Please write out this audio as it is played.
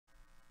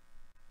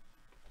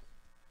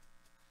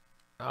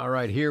All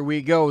right, here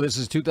we go. This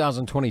is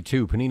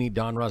 2022 Panini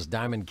Donruss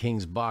Diamond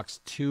Kings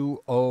Box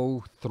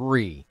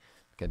 203.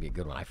 It's going to be a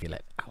good one. I feel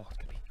it. Oh, it's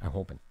going to be. I'm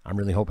hoping. I'm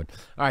really hoping.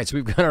 All right, so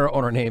we've got our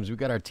owner names. We've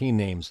got our team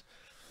names.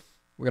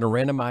 We're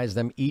going to randomize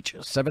them each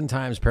 7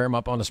 times, pair them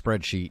up on a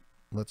spreadsheet.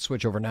 Let's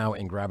switch over now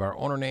and grab our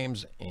owner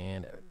names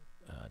and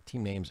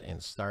team names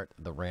and start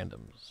the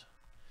randoms.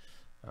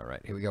 All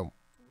right, here we go.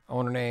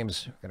 Owner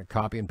names. We're going to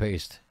copy and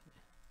paste.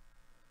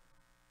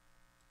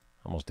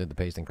 Almost did the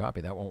paste and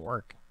copy. That won't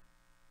work.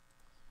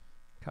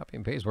 Copy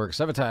and paste works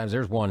 7 times.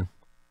 There's 1,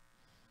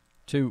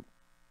 2,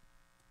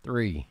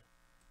 3,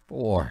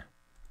 4,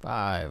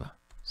 5,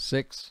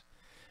 6,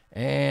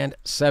 and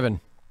 7.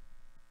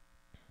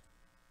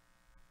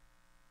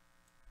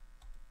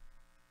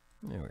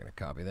 And we're going to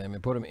copy them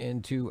and put them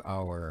into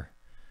our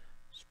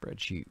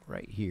spreadsheet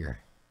right here.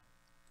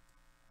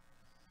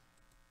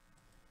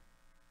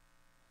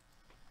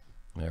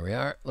 There we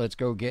are. Let's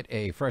go get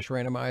a fresh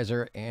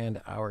randomizer and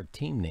our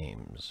team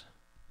names.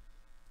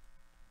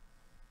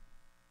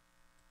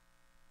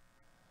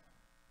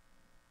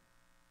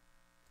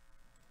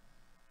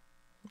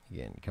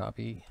 Again,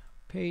 copy,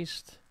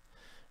 paste,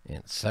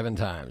 and 7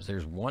 times.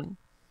 There's 1,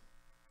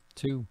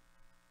 2,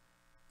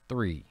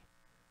 3,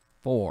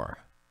 4,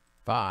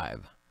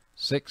 5,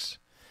 6,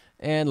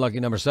 and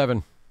lucky number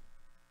 7.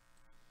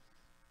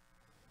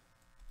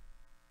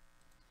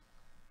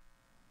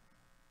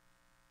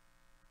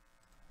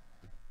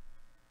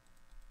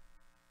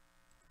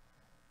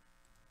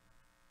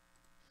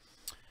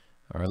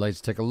 All right,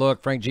 let's take a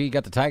look. Frank G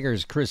got the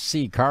Tigers, Chris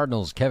C,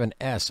 Cardinals, Kevin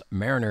S,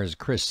 Mariners,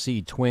 Chris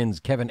C, Twins,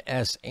 Kevin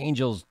S,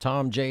 Angels,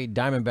 Tom J,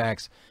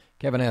 Diamondbacks,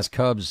 Kevin S,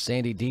 Cubs,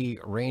 Sandy D,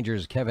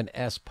 Rangers, Kevin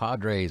S,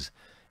 Padres,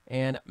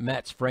 and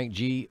Mets, Frank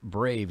G,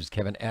 Braves,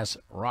 Kevin S,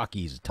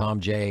 Rockies,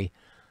 Tom J,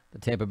 the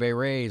Tampa Bay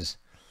Rays,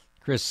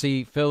 Chris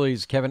C,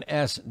 Phillies, Kevin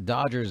S,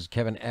 Dodgers,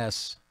 Kevin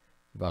S.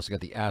 You've also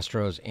got the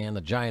Astros and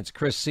the Giants,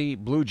 Chris C,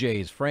 Blue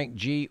Jays, Frank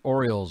G,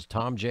 Orioles,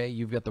 Tom J,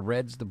 you've got the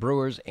Reds, the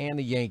Brewers, and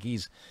the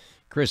Yankees.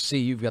 Chris C,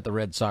 you've got the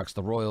Red Sox,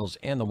 the Royals,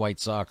 and the White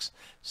Sox.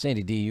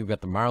 Sandy D, you've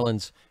got the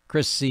Marlins.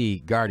 Chris C,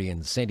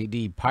 Guardians. Sandy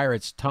D,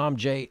 Pirates. Tom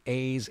J,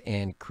 A's,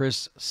 and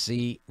Chris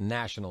C,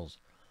 Nationals.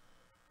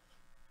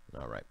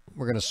 All right,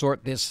 we're going to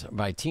sort this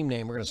by team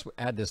name. We're going to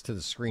add this to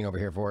the screen over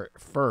here for it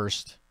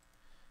first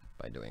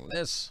by doing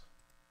this.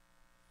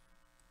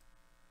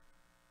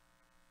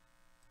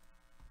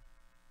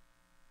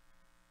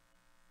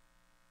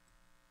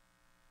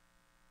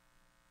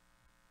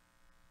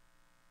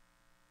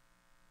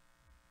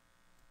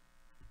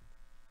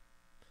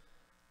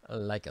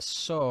 Like a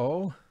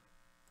so.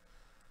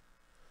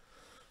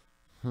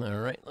 All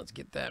right, let's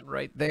get that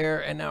right there.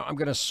 And now I'm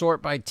going to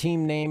sort by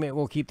team name. It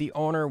will keep the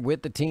owner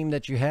with the team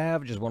that you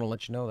have. Just want to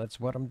let you know that's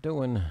what I'm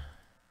doing. I'm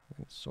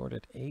going to sort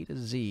it A to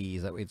Z.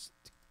 That way it's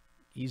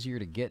easier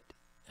to get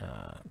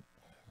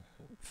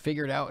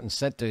figured out and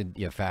sent to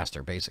you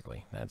faster,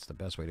 basically. That's the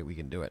best way that we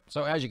can do it.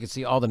 So as you can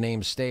see, all the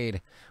names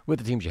stayed with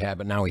the teams you had,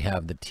 but now we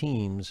have the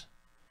teams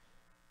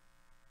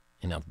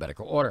in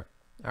alphabetical order.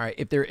 All right,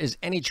 if there is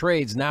any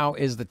trades, now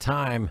is the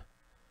time.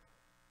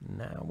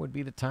 Now would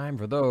be the time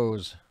for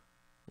those,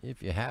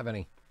 if you have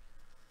any.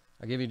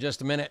 I'll give you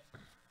just a minute.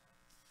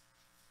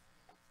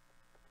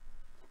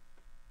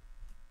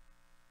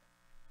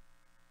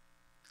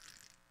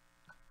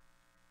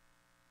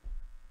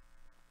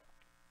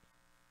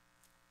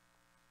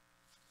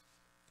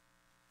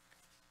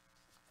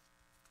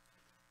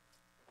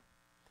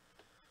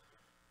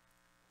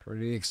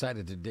 Pretty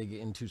excited to dig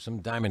into some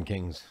Diamond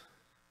Kings.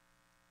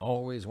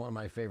 Always one of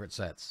my favorite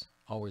sets.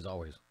 Always,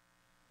 always.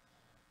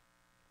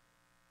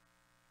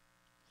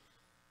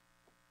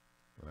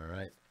 All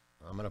right.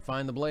 I'm going to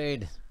find the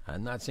blade.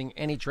 I'm not seeing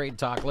any trade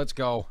talk. Let's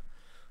go.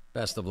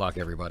 Best of luck,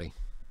 everybody.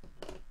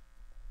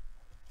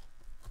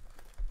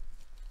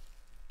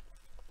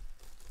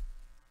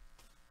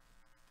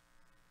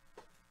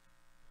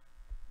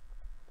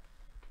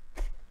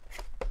 I'm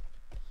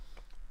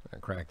going to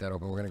crack that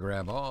open. We're going to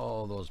grab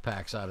all those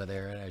packs out of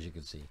there. And as you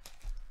can see,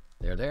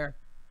 they're there.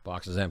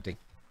 Box is empty.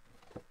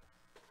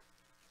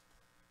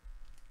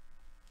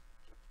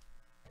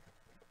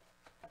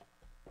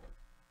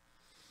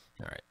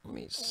 All right, let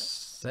me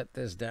set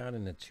this down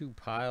into 2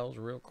 piles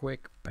real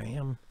quick.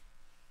 Bam.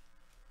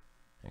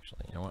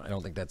 Actually, you know what? I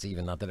don't think that's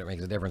even. Not that it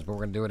makes a difference, but we're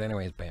going to do it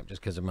anyways. Bam, just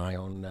because of my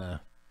own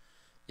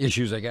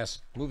issues, I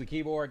guess. Move the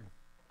keyboard.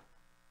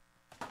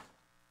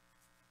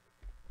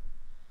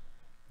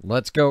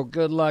 Let's go.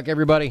 Good luck,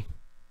 everybody.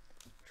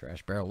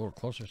 Trash barrel a little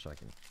closer so I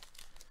can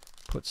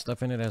put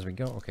stuff in it as we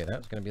go. Okay,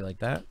 that's going to be like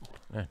that.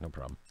 No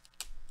problem.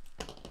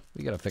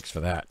 We got a fix for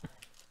that.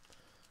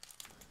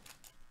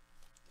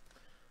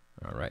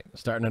 All right,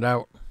 starting it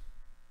out.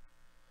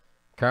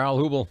 Carl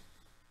Hubel.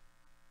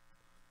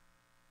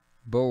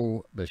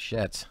 Bo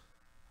Bichette.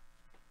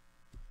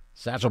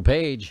 Satchel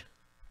Paige.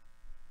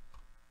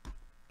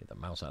 Get the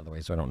mouse out of the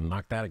way so I don't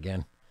knock that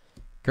again.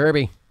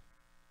 Kirby.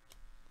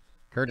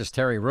 Curtis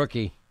Terry,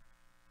 rookie.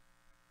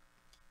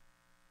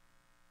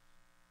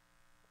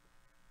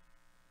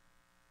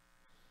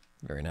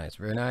 Very nice,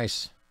 very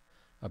nice.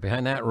 Up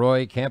behind that,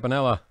 Roy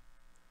Campanella.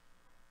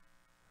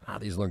 Ah,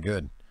 these look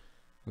good.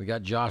 We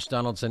got Josh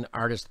Donaldson,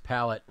 Artist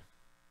Palette.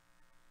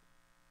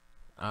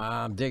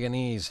 I'm digging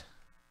these.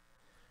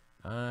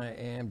 I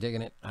am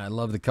digging it. I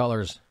love the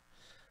colors.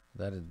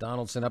 That is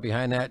Donaldson. Up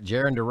behind that,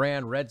 Jaron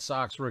Duran, Red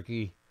Sox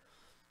rookie.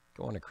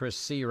 Going to Chris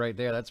C right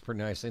there. That's a pretty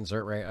nice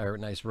insert, right? Or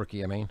nice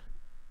rookie, I mean.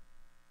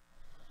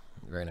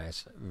 Very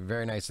nice.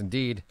 Very nice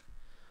indeed.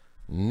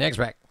 Next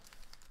pack.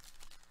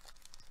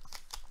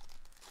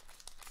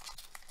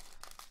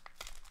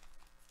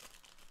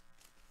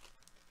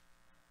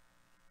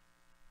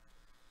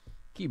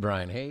 Key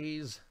Brian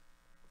Hayes.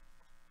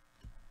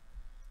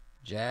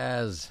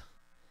 Jazz.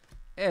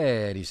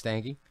 Eddie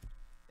Stanky.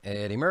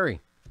 Eddie Murray.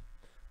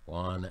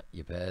 Juan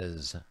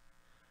Yepez.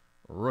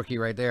 Rookie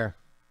right there.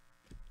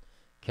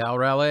 Cal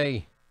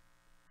Raleigh.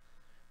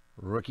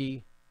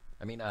 Rookie.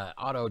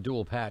 Auto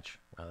dual patch.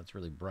 Wow, that's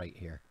really bright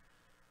here.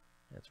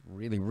 That's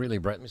really, really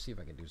bright. Let me see if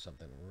I can do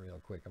something real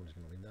quick. I'm just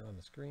going to leave that on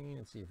the screen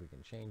and see if we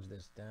can change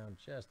this down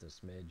just a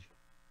smidge.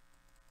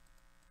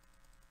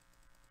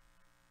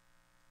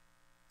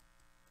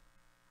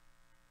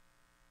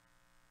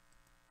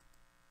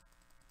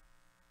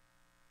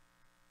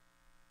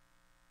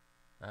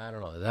 I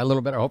don't know. Is that a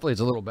little better? Hopefully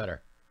it's a little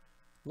better.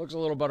 Looks a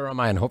little better on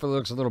mine. Hopefully it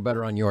looks a little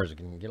better on yours. You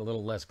can get a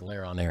little less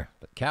glare on there.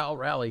 But Cal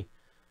Raleigh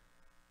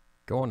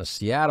going to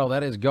Seattle.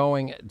 That is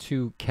going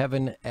to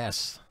Kevin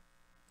S.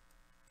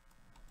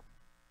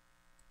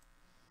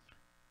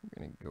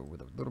 I'm going to go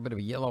with a little bit of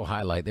a yellow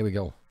highlight. There we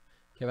go.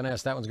 Kevin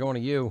S., that one's going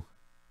to you.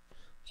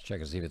 Let's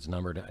check and see if it's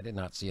numbered. I did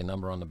not see a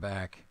number on the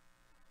back,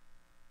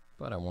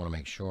 but I want to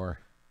make sure.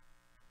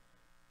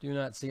 Do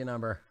not see a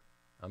number.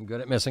 I'm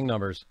good at missing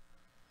numbers.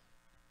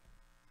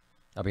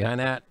 Now behind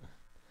that,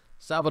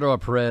 Salvador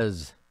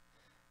Perez,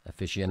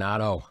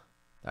 aficionado.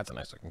 That's a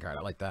nice looking card.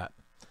 I like that.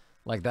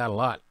 Like that a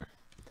lot.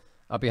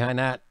 Up behind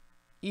that,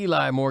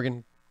 Eli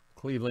Morgan,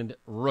 Cleveland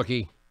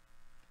rookie.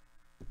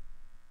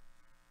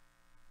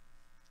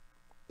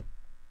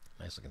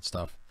 Nice looking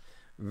stuff.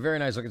 Very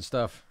nice looking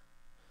stuff.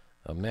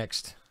 Up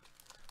next,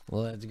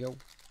 let's go.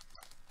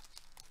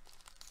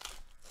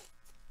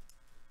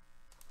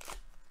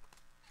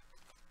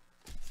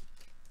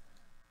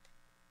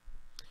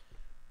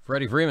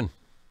 Freddie Freeman,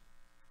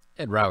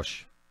 Ed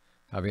Roush,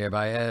 Javier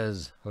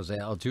Baez, Jose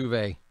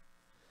Altuve,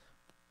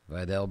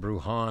 Vidal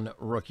Brujan,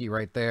 rookie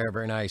right there.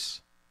 Very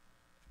nice.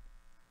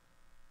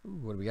 Ooh,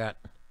 what do we got?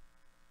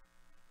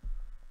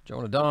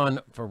 Jonah Don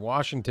for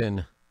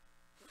Washington,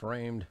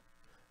 framed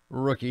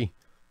rookie.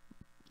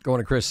 Going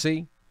to Chris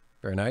C.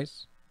 Very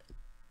nice.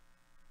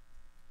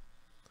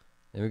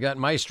 And we got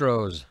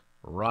Maestros,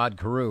 Rod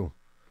Carew.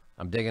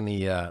 I'm digging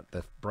the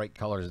bright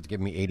colors. It's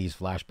giving me 80s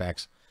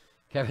flashbacks.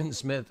 Kevin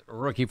Smith,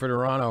 rookie for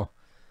Toronto.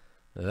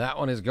 That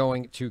one is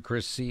going to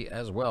Chris C.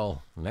 as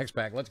well. Next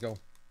pack, let's go.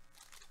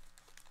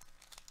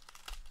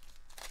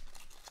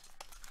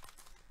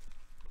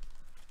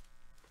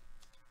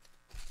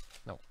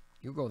 No,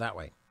 you go that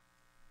way.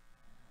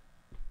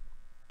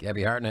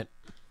 Gabby Hartnett,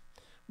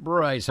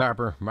 Bryce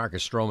Harper,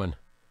 Marcus Stroman.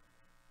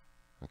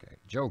 Okay,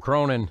 Joe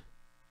Cronin,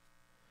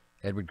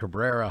 Edward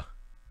Cabrera,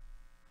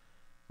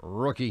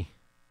 rookie.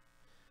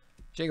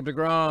 Jacob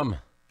deGrom,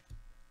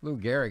 Lou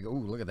Gehrig. Ooh,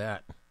 look at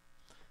that.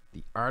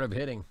 The art of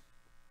hitting.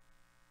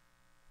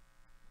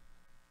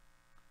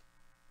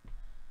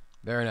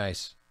 Very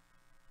nice.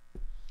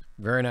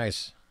 Very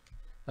nice.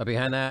 Up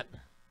behind that,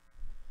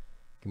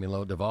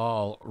 Camilo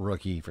Duvall,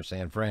 rookie for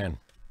San Fran.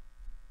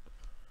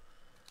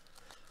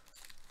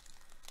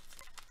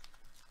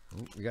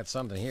 Ooh, we got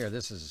something here.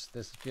 This is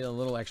feeling a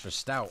little extra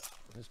stout.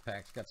 This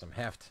pack's got some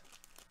heft.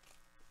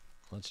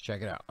 Let's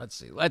check it out. Let's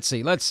see. Let's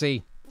see. Let's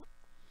see.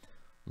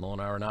 Nolan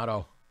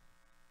Arenado.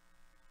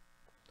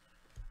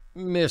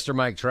 Mr.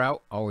 Mike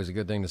Trout. Always a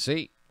good thing to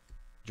see.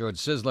 George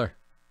Sisler.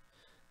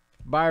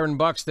 Byron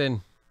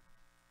Buxton.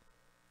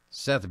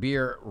 Seth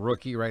Beer,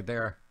 rookie right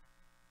there.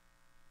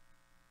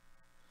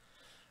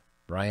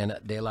 Brian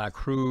De La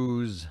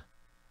Cruz.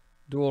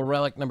 Dual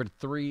relic number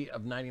 3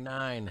 of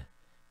 99.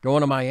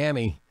 Going to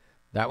Miami.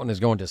 That one is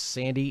going to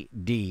Sandy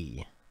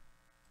D.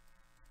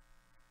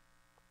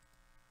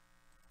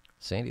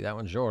 Sandy, that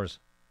one's yours.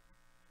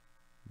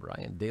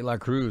 Brian De La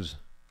Cruz.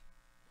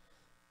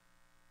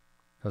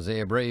 Jose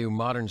Abreu,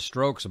 Modern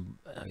Strokes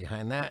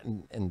behind that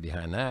and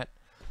behind that.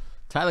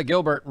 Tyler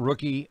Gilbert,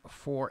 rookie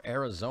for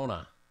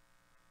Arizona.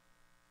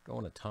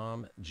 Going to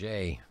Tom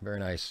J. Very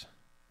nice.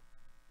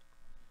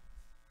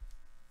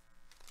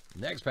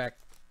 Next pack.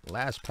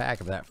 Last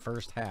pack of that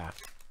first half.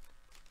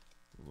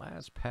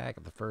 Last pack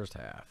of the first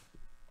half.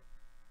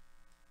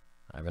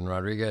 Ivan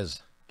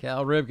Rodriguez,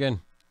 Cal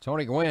Ripken,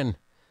 Tony Gwynn,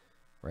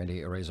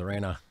 Randy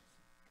Arozarena,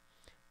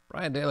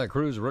 Brian De La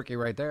Cruz, rookie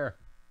right there.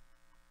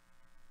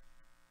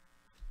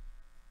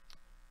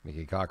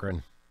 Mickey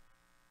Cochran,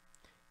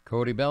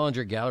 Cody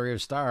Bellinger, Gallery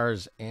of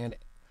Stars, and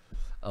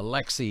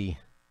AJ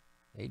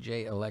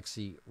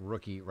Alexi,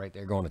 rookie right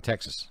there, going to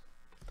Texas.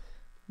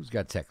 Who's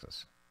got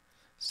Texas?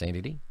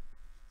 Sandy D.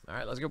 All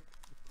right, let's go.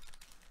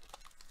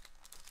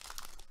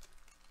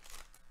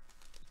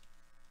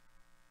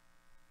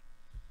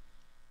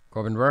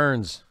 Corbin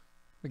Burns,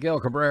 Miguel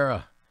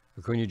Cabrera,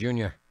 Acuna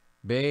Jr.,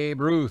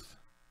 Babe Ruth.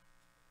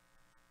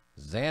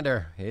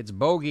 Xander. It's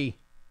bogey.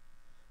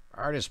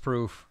 Artist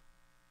proof.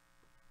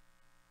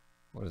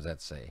 What does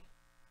that say?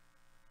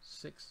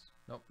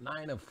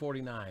 9 of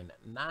 49.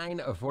 9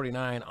 of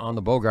 49 on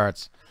the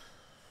Bogarts.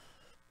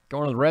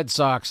 Going to the Red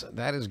Sox.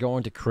 That is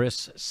going to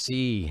Chris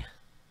C.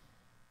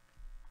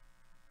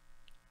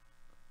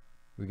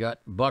 We got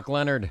Buck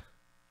Leonard.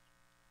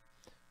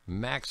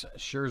 Max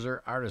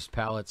Scherzer Artist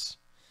Palettes.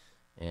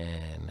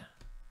 And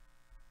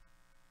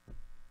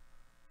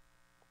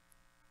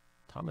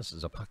Thomas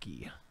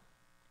Zapucki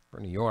for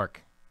New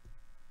York.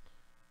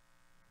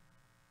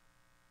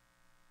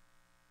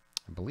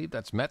 I believe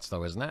that's Mets,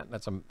 though, isn't that?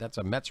 That's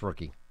a Mets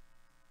rookie.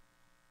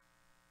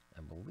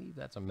 I believe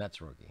that's a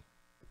Mets rookie.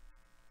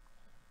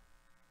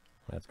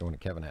 That's going to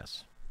Kevin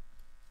S.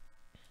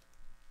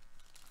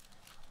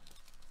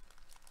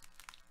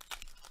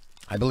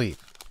 I believe.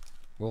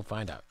 We'll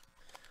find out.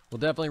 We'll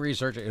definitely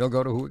research it. It'll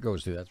go to who it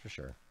goes to, that's for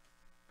sure.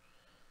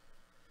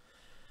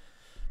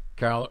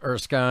 Carl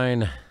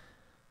Erskine,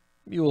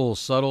 Mule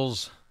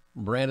Suttles,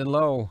 Brandon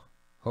Lowe,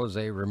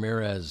 Jose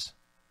Ramirez,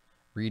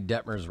 Reed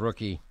Detmer's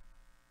rookie,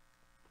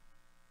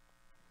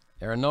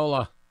 Aaron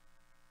Nola,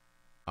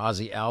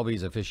 Ozzie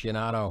Albies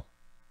aficionado,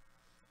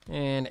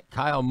 and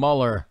Kyle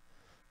Muller,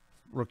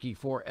 rookie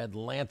for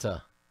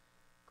Atlanta,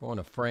 going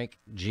to Frank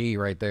G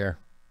right there.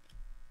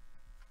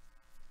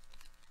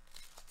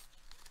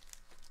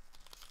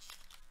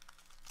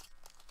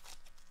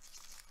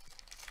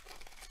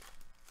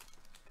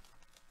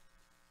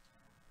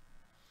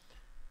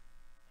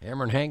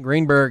 Hammer and Hank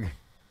Greenberg,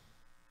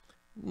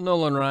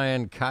 Nolan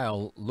Ryan,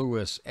 Kyle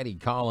Lewis, Eddie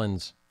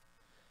Collins,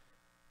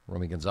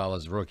 Romy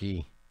Gonzalez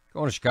rookie,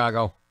 going to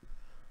Chicago.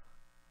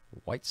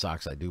 White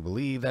Sox, I do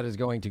believe. That is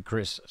going to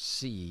Chris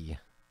C.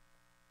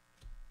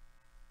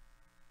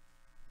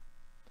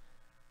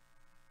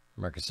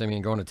 Marcus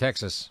Semien going to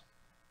Texas.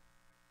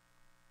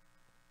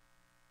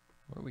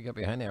 What do we got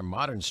behind there?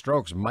 Modern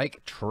Strokes,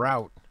 Mike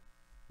Trout.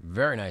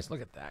 Very nice.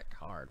 Look at that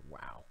card.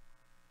 Wow.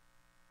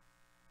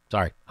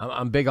 Sorry,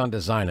 I'm big on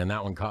design, and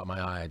that one caught my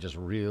eye. I just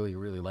really,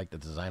 really like the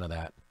design of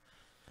that.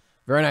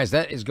 Very nice.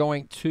 That is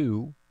going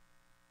to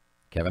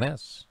Kevin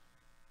S.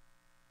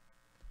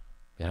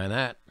 Behind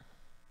that,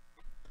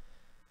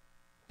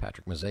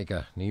 Patrick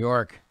Mazeika, New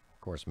York.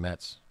 Of course,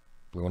 Mets,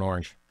 blue and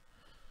orange.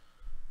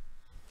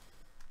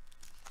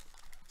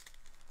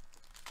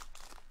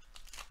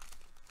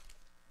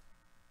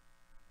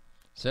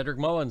 Cedric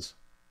Mullins,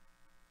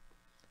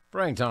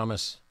 Frank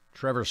Thomas,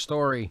 Trevor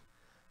Story,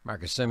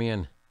 Marcus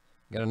Semien.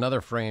 Got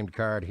another framed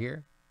card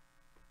here.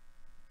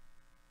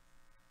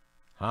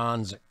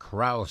 Hans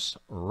Kraus,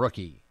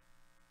 rookie.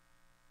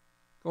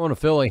 Going to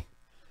Philly.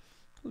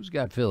 Who's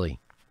got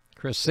Philly?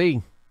 Chris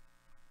C.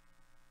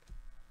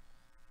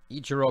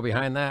 Ichiro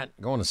behind that.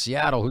 Going to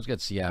Seattle. Who's got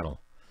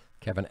Seattle?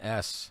 Kevin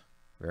S.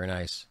 Very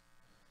nice.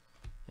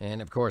 And,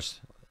 of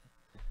course,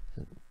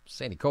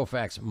 Sandy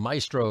Koufax,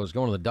 Maestros,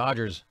 going to the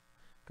Dodgers.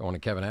 Going to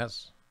Kevin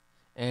S.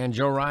 And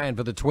Joe Ryan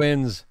for the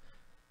Twins.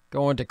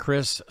 Going to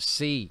Chris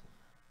C.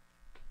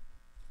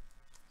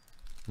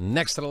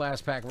 Next to the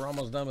last pack. We're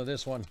almost done with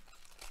this one.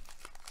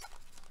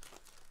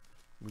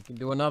 We can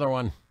do another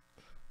one.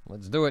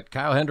 Let's do it.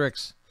 Kyle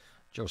Hendricks,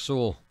 Joe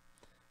Sewell,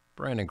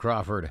 Brandon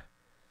Crawford,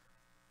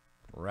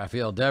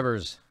 Rafael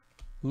Devers,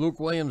 Luke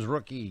Williams,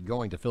 rookie,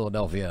 going to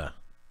Philadelphia.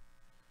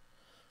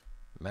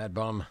 Mad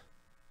Bum.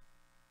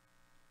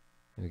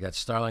 We got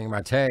Starling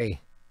Marte,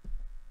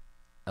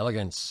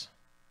 Elegance.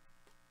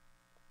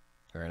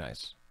 Very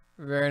nice.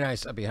 Very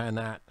nice up behind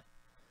that.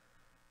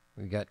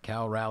 We got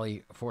Cal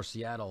Raleigh for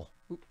Seattle.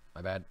 Oop,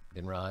 my bad.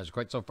 Didn't realize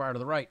quite so far to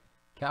the right.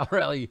 Cal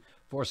Raleigh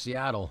for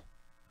Seattle.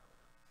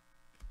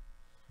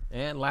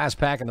 And last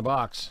pack in the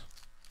box.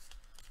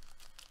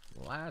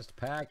 Last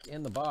pack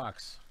in the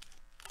box.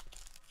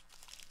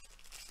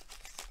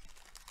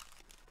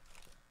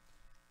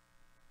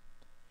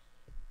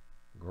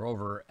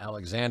 Grover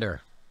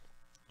Alexander.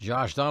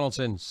 Josh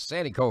Donaldson.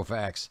 Sandy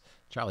Koufax.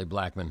 Charlie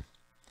Blackmon.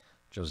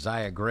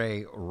 Josiah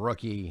Gray,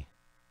 rookie.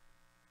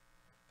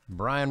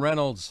 Brian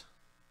Reynolds.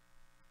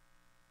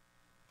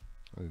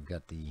 We've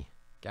got the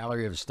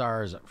Gallery of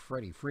Stars,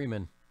 Freddie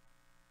Freeman.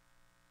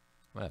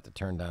 I'm going to have to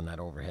turn down that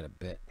overhead a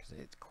bit because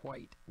it's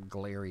quite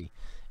glary.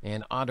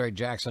 And Andre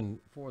Jackson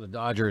for the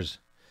Dodgers.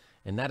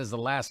 And that is the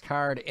last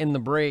card in the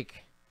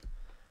break.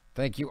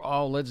 Thank you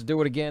all. Let's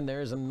do it again.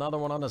 There's another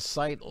one on the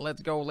site.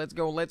 Let's go, let's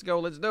go, let's go.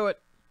 Let's do it.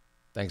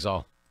 Thanks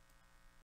all.